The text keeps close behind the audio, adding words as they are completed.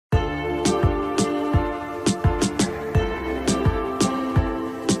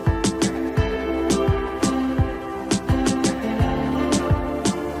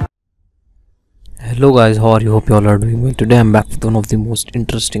Hello guys, how are you? Hope you all are doing well. Today I'm back with one of the most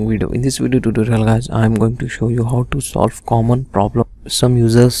interesting video. In this video tutorial guys, I'm going to show you how to solve common problem. Some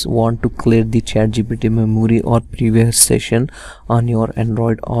users want to clear the ChatGPT memory or previous session on your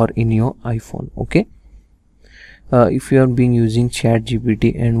Android or in your iPhone. Okay, if you are being using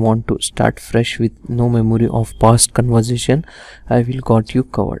ChatGPT and want to start fresh with no memory of past conversation, I will got you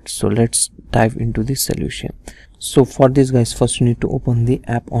covered. So let's dive into the solution. So for this guys, first you need to open the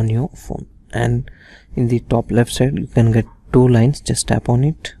app on your phone, and in the top left side you can get two lines. Just tap on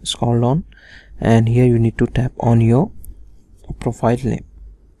it, scroll down, and here you need to tap on your profile name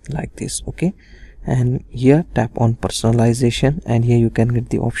like this. Okay, and here tap on personalization, and here you can get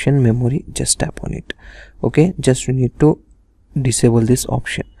the option memory. Just tap on it. Okay, just you need to disable this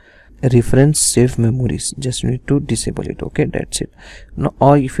option, reference save memories. Just need to disable it. Okay, that's it. Now,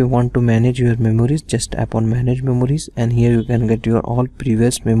 or if you want to manage your memories, just tap on manage memories, and here you can get your all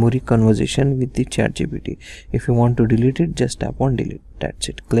previous memory conversation with the ChatGPT. If you want to delete it, just tap on delete. That's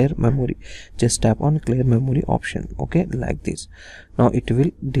it. Clear memory, just tap on clear memory option. Okay, like this. Now it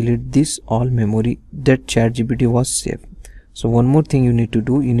will delete this all memory that ChatGPT was saved. So one more thing you need to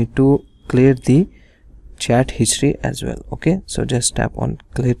do, you need to clear the chat history as well. Okay, so just tap on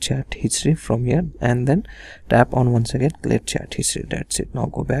clear chat history from here, and then tap on once again clear chat history. That's it. Now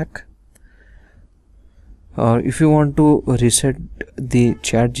go back. Or if you want to reset the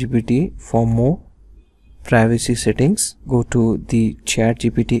ChatGPT for more privacy settings, go to the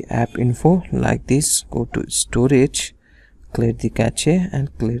ChatGPT app info like this, go to storage, clear the cache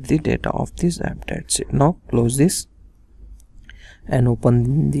and clear the data of this app. That's it. Now close this and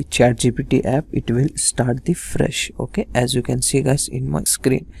open the ChatGPT app. It will start the fresh. Okay, as you can see guys in my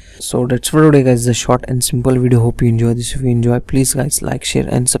screen. So that's for today guys, the short and simple video. Hope you enjoy this. If you enjoy, please guys like, share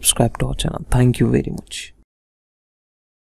and subscribe to our channel. Thank you very much.